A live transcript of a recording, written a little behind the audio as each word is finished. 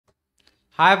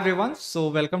Hi everyone, so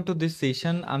welcome to this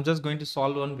session. I'm just going to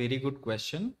solve one very good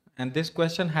question, and this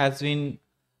question has been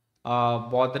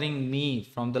bothering me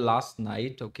from the last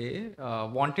night. Okay,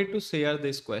 wanted to share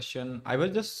this question. I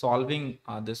was just solving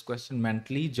this question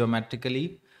mentally,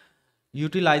 geometrically,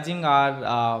 utilizing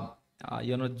our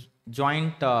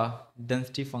joint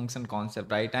density function concept,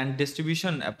 right, and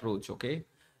distribution approach. Okay,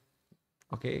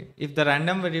 if the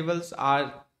random variables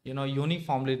are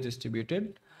uniformly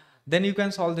distributed, then you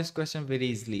can solve this question very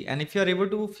easily, and if you are able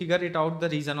to figure it out the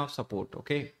region of support.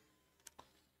 Okay,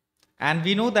 and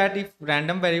we know that if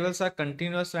random variables are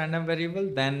continuous random variable,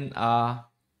 then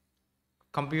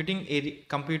computing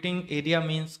area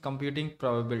means computing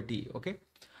probability. Okay,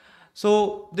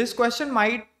 so this question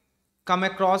might come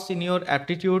across in your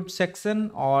aptitude section,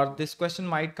 or this question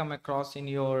might come across in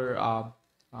your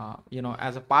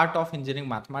as a part of engineering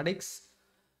mathematics.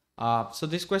 So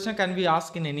this question can be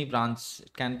asked in any branch.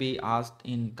 It can be asked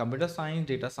in computer science,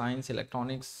 data science,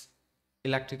 electronics,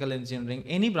 electrical engineering,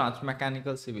 any branch,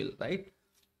 mechanical, civil, right?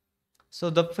 So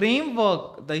the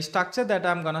framework, the structure that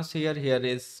I'm gonna share here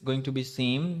is going to be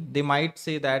same. They might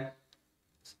say that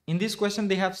in this question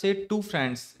they have said two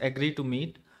friends agree to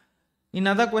meet. In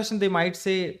other question they might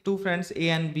say two friends A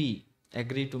and B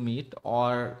agree to meet,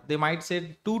 or they might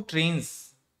say two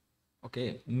trains,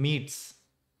 okay, meets,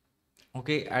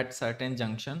 okay, at certain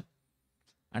junction.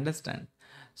 Understand?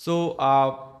 So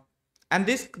and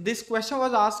this question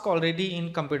was asked already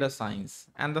in computer science,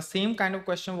 and the same kind of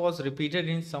question was repeated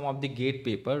in some of the gate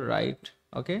paper, right?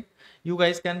 Okay, you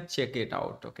guys can check it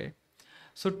out. Okay,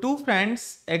 so two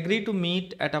friends agree to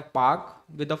meet at a park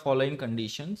with the following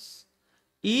conditions.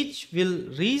 Each will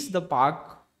reach the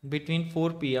park between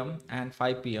 4 p.m. and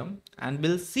 5 p.m. and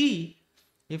will see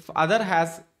if other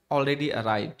has already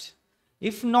arrived.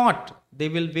 If not, they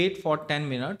will wait for 10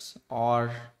 minutes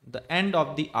or the end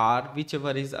of the hour,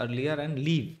 whichever is earlier, and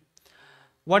leave.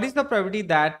 What is the probability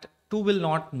that two will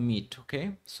not meet?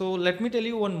 Okay, so let me tell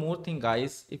you one more thing,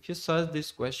 guys. If you search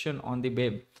this question on the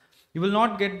web, you will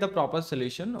not get the proper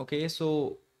solution. Okay,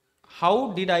 so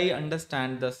how did I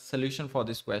understand the solution for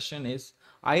this question is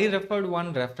I referred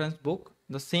one reference book.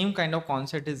 The same kind of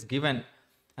concept is given,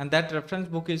 and that reference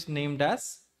book is named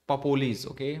as Papoli's,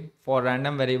 okay, for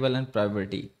random variable and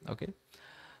probability. Okay,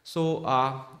 so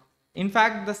in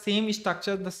fact the same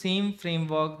structure, the same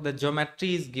framework, the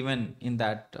geometry is given in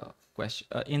that question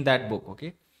in that book.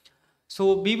 Okay,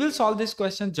 so we will solve this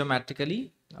question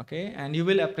geometrically, okay, and you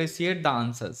will appreciate the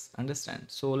answers. Understand?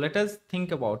 So let us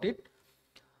think about it.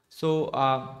 So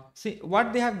see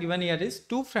what they have given here is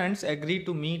two friends agree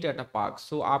to meet at a park.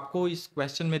 So आपको इस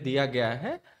question में दिया गया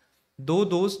है दो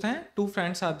दोस्त हैं, two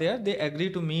friends are there, they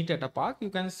agree to meet at a park. You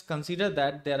can consider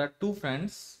that there are two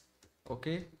friends,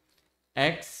 okay,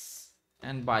 X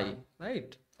and Y,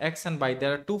 right? X and Y,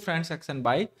 there are two friends X and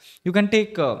Y. You can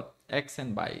take X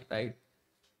and Y, right?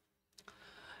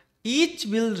 Each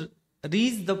will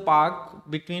reach the park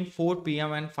between 4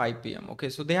 p.m. and 5 p.m. Okay,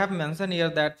 so they have mentioned here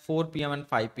that 4 p.m. and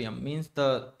 5 p.m. means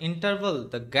the interval,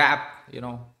 the gap,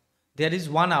 there is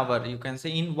 1 hour. You can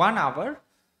say in 1 hour,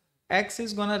 X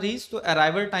is gonna reach to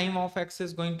arrival time of X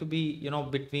is going to be,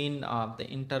 between the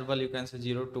interval, you can say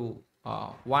 0 to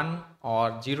 1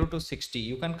 or 0 to 60.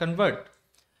 You can convert,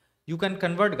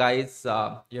 guys,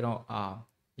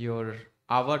 your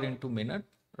hour into minute,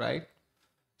 right?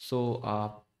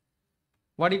 So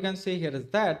what you can say here is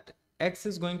that X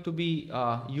is going to be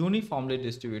uniformly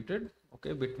distributed,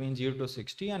 okay, between 0 to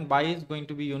 60, and Y is going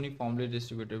to be uniformly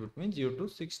distributed between 0 to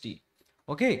 60.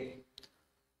 Okay,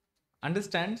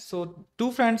 understand? So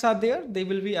two friends are there, they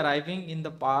will be arriving in the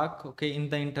park, okay, in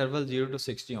the interval 0 to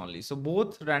 60 only. So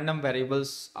both random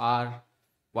variables are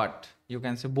what you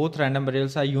can say, both random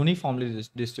variables are uniformly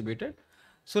distributed.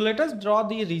 So let us draw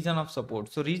the region of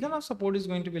support. So region of support is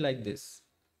going to be like this.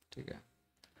 Okay,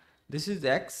 this is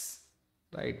X,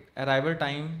 right, arrival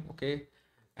time, okay,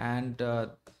 and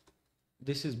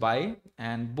this is Y,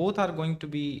 and both are going to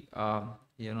be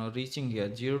reaching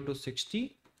here 0 to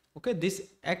 60. Okay, this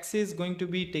X is going to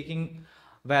be taking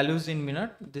values in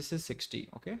minute, this is 60,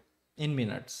 okay, in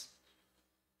minutes.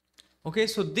 Okay,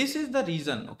 so this is the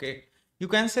reason. Okay, you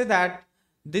can say that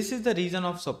this is the region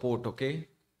of support. Okay,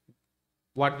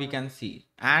 what we can see,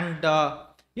 and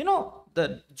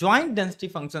the joint density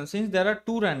function, since there are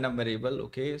two random variable,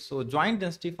 okay, so joint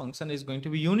density function is going to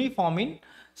be uniform in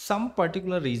some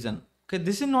particular region. Okay,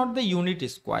 this is not the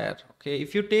unit square. Okay,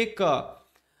 if you take uh,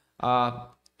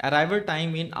 arrival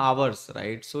time in hours,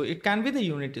 right, so it can be the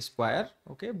unit square.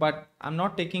 Okay, but I'm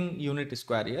not taking unit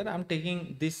square here, I'm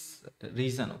taking this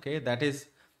region. Okay, that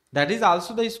is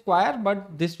also the square,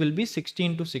 but this will be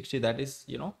 16 to 60, that is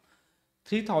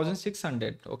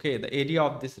 3600, okay, the area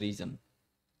of this region.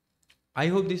 I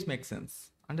hope this makes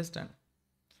sense. Understand?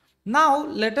 Now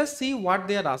let us see what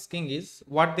they are asking is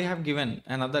what they have given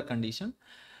another condition.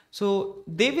 So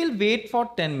they will wait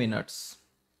for 10 minutes.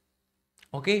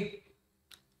 Okay.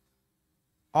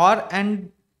 Or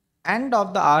end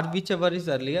of the hour whichever is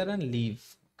earlier and leave.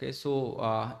 Okay.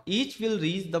 So each will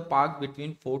reach the park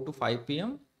between 4 to 5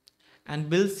 p.m. and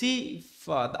we'll see if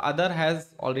the other has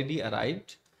already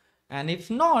arrived, and if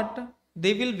not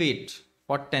they will wait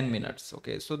for 10 minutes.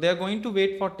 Okay, so they are going to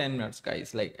wait for 10 minutes,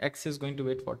 guys. Like X is going to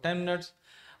wait for 10 minutes,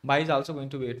 Y is also going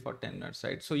to wait for 10 minutes,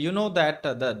 right? So you know that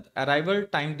the arrival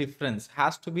time difference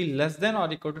has to be less than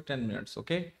or equal to 10 minutes.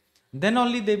 Okay, then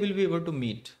only they will be able to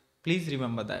meet. Please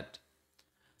remember that.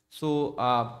 So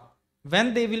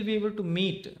when they will be able to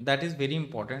meet, that is very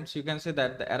important. So you can say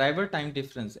that the arrival time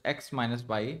difference X minus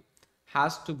Y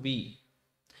has to be,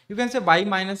 you can say Y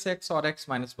minus X or X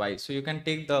minus Y. So you can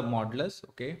take the modulus,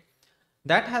 okay.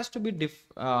 That has to be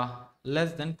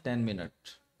less than 10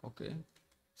 minutes, okay.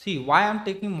 See, why I'm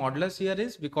taking modulus here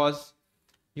is because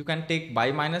you can take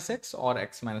Y minus X or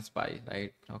X minus Y,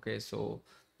 right? Okay, so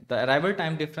the arrival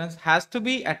time difference has to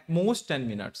be at most 10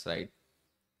 minutes, right?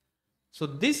 So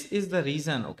this is the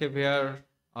reason, okay, where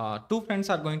two friends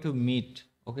are going to meet,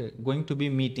 okay, going to be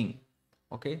meeting,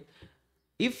 okay.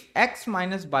 If X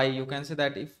minus Y, you can say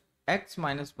that if X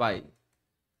minus Y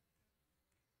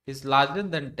is larger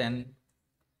than 10,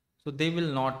 so they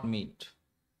will not meet.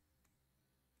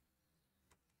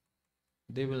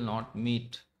 They will not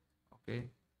meet, okay.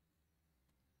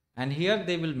 And here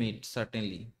they will meet,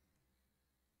 certainly.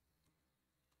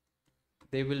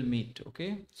 They will meet,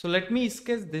 okay. So let me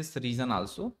sketch this reason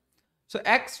also. So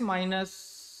X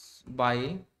minus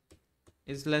Y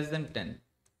is less than 10.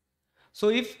 So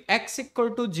if X equal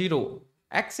to 0,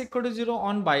 X equal to 0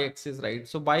 on Y axis, right?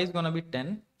 So Y is going to be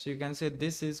 10. So you can say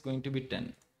this is going to be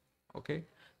 10. Okay.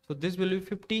 So this will be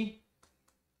 50.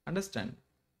 Understand?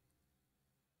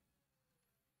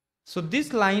 So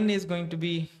this line is going to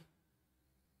be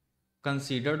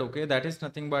considered, okay. That is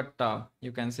nothing but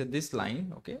you can say this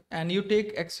line, okay. And you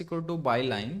take X equal to Y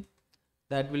line.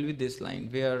 That will be this line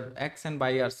where X and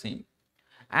Y are same.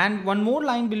 And one more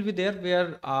line will be there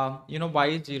where you know Y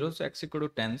is 0, so X equal to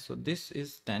 10. So this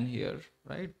is 10 here,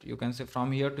 right? You can say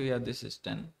from here to here this is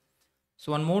 10.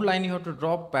 So one more line you have to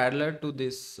draw parallel to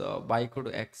this Y equal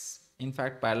to X. In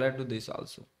fact, parallel to this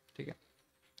also. Okay.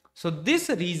 So this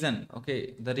reason,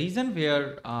 okay, the reason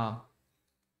where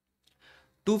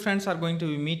two friends are going to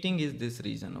be meeting is this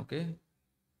reason, okay.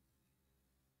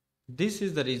 This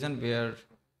is the reason where,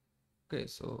 okay,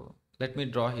 so let me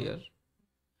draw here.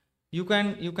 You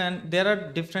can there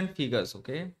are different figures,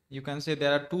 okay. You can say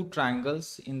there are two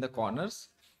triangles in the corners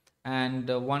and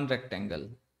one rectangle,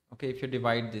 okay, if you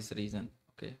divide this region,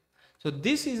 okay. So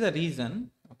this is a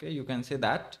reason, okay, you can say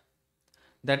that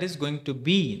is going to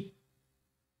be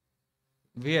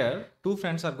where two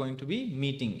friends are going to be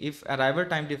meeting if arrival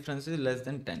time difference is less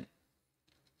than 10.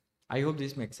 I hope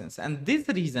this makes sense. And this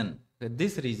reason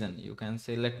you can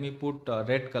say, let me put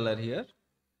red color here.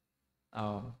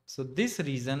 So this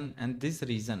reason and this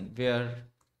reason where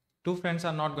two friends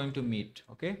are not going to meet,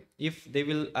 okay, if they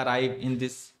will arrive in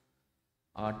this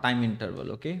time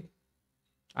interval, okay.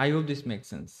 I hope this makes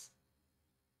sense.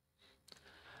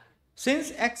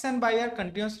 Since X and Y are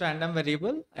continuous random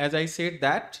variable, as I said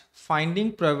that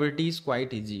finding probability is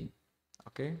quite easy,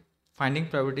 okay. Finding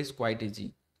probability is quite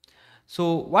easy.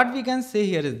 So what we can say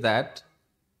here is that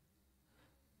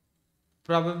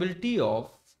probability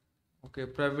of, okay,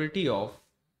 probability of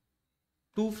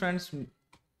two friends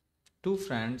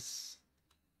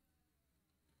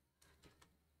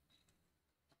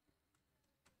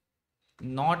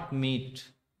not meeting,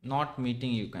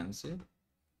 you can say,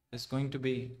 is going to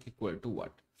be equal to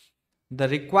what? The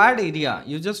required area,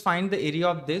 you just find the area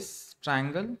of this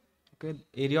triangle, okay,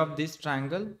 area of this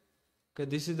triangle, okay,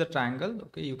 this is the triangle,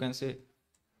 okay, you can say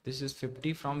this is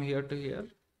 50 from here to here,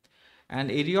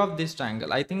 and area of this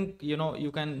triangle, I think you know,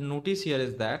 you can notice here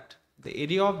is that the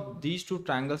area of these two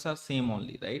triangles are same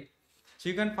only, right? So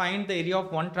you can find the area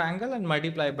of one triangle and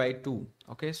multiply by 2,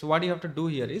 okay. So what you have to do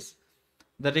here is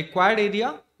the required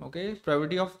area, okay,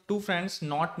 probability of two friends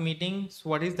not meeting.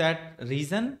 So what is that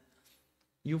reason?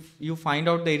 You find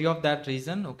out the area of that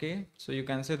region, okay. So you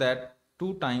can say that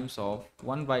 2 times of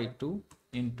 1 by 2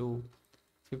 into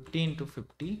 50 into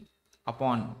 50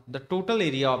 upon the total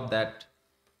area of that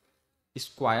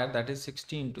square, that is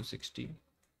 60 into 60.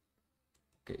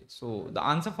 Okay, so the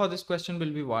answer for this question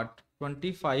will be what?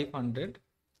 2500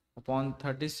 upon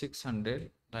 3600,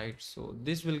 right? So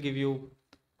this will give you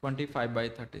 25 by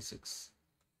 36.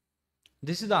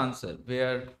 This is the answer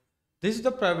where This is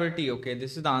the probability, okay?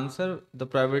 This is the answer, the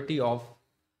probability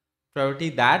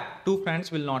that two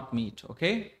friends will not meet,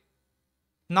 okay?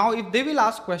 Now, if they will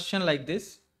ask question like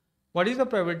this, what is the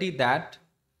probability that,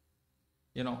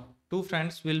 two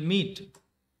friends will meet?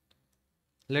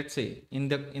 Let's say in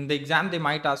the exam they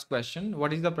might ask question,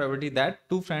 what is the probability that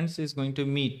two friends is going to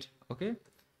meet, okay?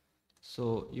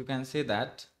 So you can say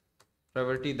that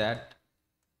probability that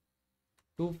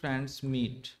two friends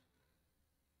meet.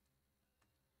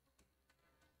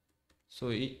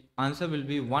 So answer will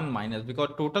be 1 minus, because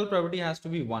total probability has to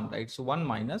be 1, right? So 1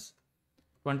 minus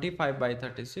 25 by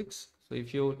 36. So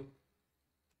if you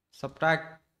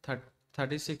subtract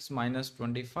 36 minus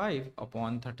 25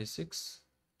 upon 36,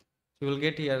 you will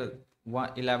get here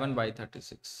 11 by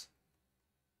 36.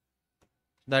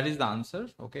 That is the answer,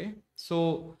 okay?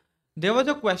 So there was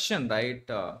a question, right?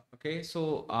 Okay,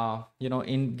 so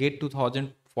in GATE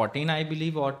 2014, I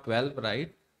believe, or 12,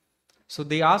 right? So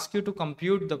they ask you to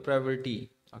compute the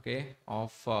probability, okay,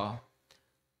 of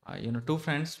two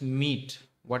friends meet.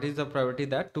 What is the probability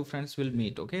that two friends will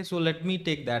meet? Okay, so let me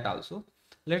take that also.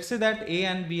 Let's say that A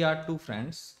and B are two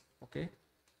friends, okay?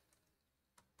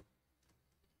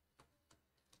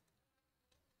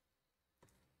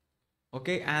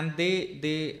 Okay, and they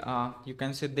you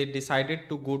can say they decided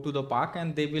to go to the park,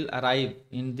 and they will arrive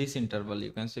in this interval,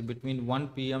 you can say between 1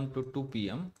 p.m. to 2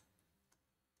 p.m.,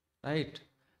 right?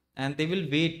 And they will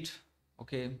wait,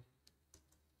 okay?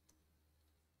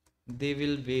 They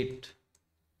will wait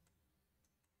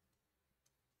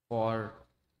for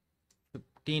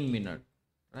 15 minutes,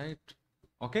 right?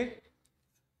 Okay,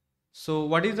 so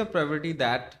what is the probability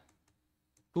that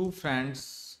two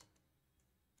friends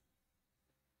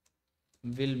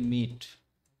will meet?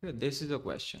 Okay, this is a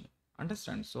question,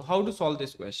 understand? So how to solve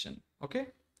this question? Okay,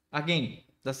 again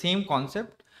the same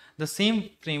concept, the same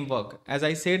framework. As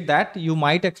I said that you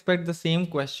might expect the same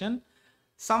question,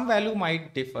 some value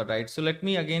might differ, right? So let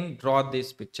me again draw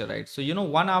this picture, right? So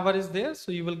 1 hour is there,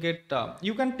 so you will get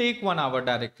you can take 1 hour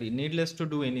directly, needless to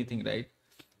do anything, right?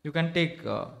 You can take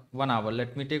 1 hour.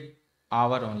 Let me take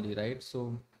hour only, right?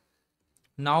 So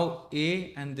now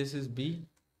A and this is B,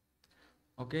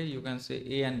 okay? You can say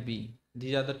A and B,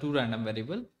 these are the two random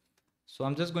variable. So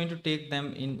I'm just going to take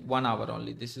them in 1 hour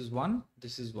only. This is one,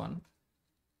 this is one,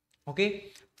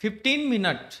 okay? 15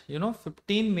 minute,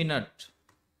 15 minute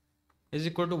is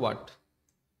equal to what?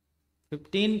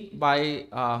 15 by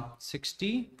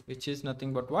 60, which is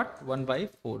nothing but what? 1 by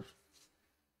 4,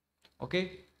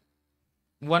 okay?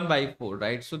 1 by 4,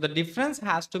 right? So the difference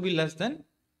has to be less than.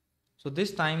 So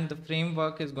this time the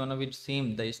framework is going to be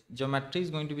same. The geometry is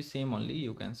going to be same only.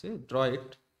 You can say draw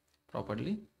it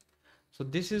properly. So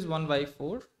this is 1 by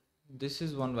 4. This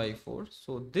is 1 by 4.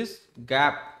 So this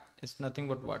gap is nothing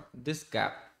but what? This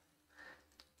gap.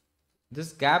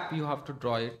 This gap you have to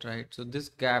draw it, right? So this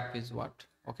gap is what?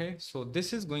 Okay. So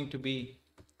this is going to be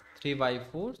 3 by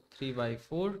 4, 3 by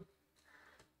 4,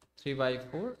 3 by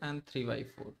 4 and 3 by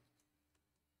 4.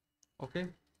 Okay.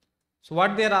 So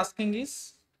what they are asking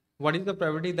is, what is the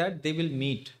probability that they will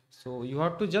meet? So you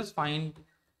have to just find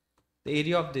the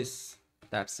area of this.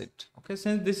 That's it. Okay.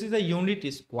 Since this is a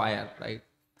unit square, right?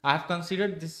 I have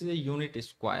considered this is a unit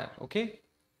square. Okay.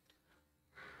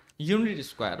 Unit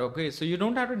square. Okay. So you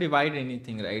don't have to divide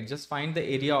anything, right? Just find the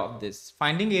area of this.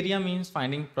 Finding area means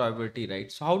finding probability,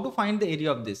 right? So how to find the area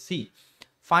of this? See,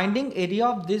 finding area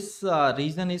of this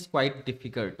region is quite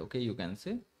difficult. Okay. You can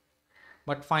say.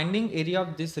 But finding area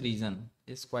of this region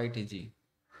is quite easy.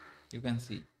 You can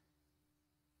see.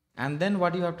 And then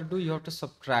what you have to do, you have to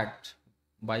subtract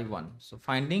by 1. So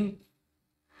finding,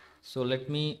 so let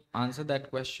me answer that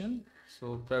question.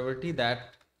 So probability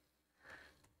that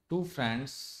two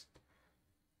friends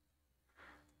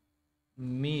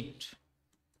meet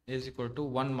is equal to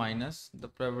 1 minus the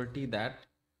probability that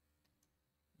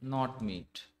not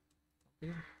meet.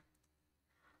 Okay.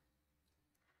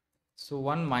 So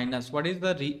 1 minus, what is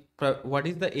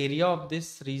the area of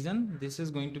this region? This is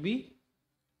going to be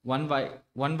 1 by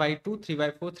 2, 3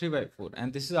 by 4, 3 by 4,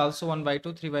 and this is also 1 by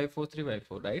 2, 3 by 4, 3 by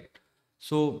 4, right?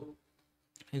 So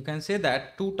you can say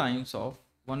that 2 times of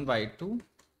 1 by 2,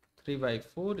 3 by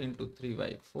 4 into 3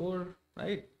 by 4,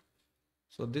 right?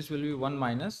 So this will be 1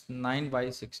 minus 9 by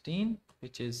 16,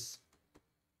 which is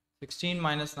 16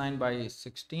 minus 9 by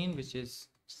 16, which is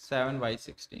 7 by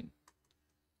 16.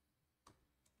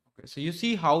 Okay, so you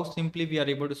see how simply we are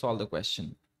able to solve the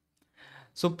question.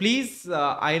 So please,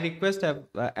 I request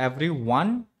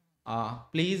everyone,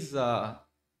 please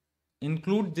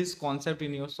include this concept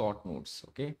in your short notes.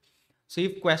 Okay. So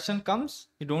if question comes,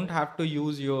 you don't have to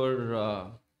use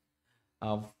your,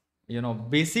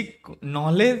 basic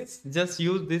knowledge. Just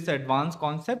use this advanced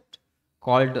concept.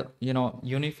 called,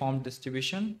 uniform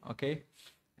distribution. Okay,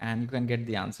 and you can get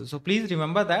the answer. So please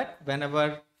remember that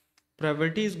whenever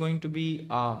probability is going to be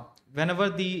whenever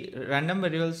the random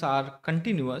variables are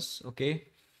continuous, okay,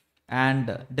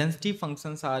 and density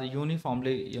functions are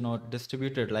uniformly,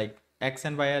 distributed, like x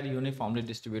and y are uniformly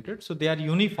distributed, so they are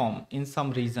uniform in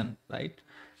some region, right?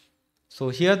 So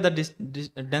here the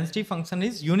density function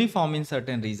is uniform in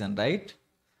certain region, right?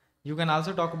 You can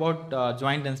also talk about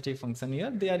joint density function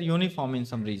here. They are uniform in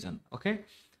some region. Okay.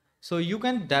 So you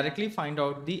can directly find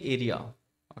out the area.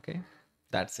 Okay.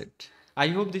 That's it. I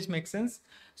hope this makes sense.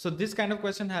 So this kind of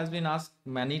question has been asked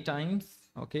many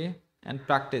times. Okay. And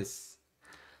practice.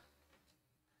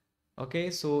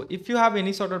 Okay. So if you have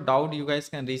any sort of doubt, you guys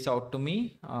can reach out to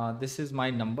me. This is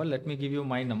my number. Let me give you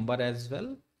my number as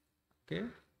well. Okay.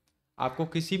 आपको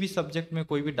किसी भी subject में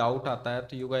कोई भी doubt आता है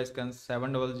तो you guys can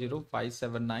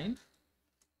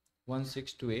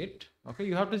 700-579-1628. Okay,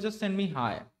 you have to just send me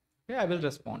hi. Okay, I will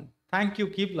respond. Thank you.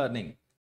 Keep learning.